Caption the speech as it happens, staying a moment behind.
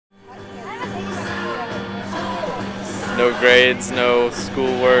No grades, no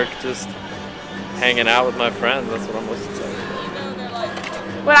schoolwork, just hanging out with my friends. That's what I'm most excited for.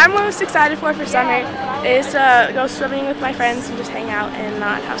 What I'm most excited for summer is to go swimming with my friends and just hang out and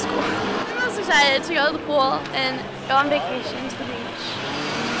not have school. I'm most excited to go to the pool and go on vacation to the beach.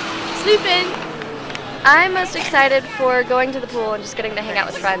 Sleep in. I'm most excited for going to the pool and just getting to hang out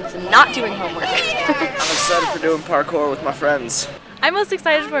with friends and not doing homework. I'm excited for doing parkour with my friends. I'm most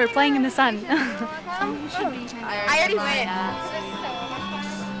excited for playing in the sun. I already went.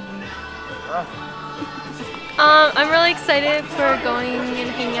 I'm really excited for going and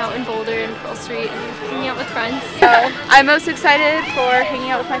hanging out in Boulder and Pearl Street and hanging out with friends. I'm most excited for hanging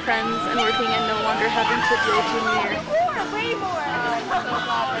out with my friends and working and no longer having to deal with junior year.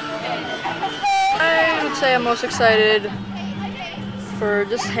 I would say I'm most excited for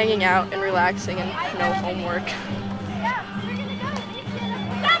just hanging out and relaxing and no homework.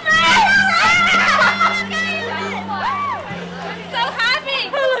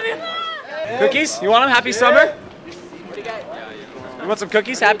 Cookies? You want them? Happy summer? You want some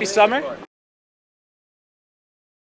cookies? Happy summer?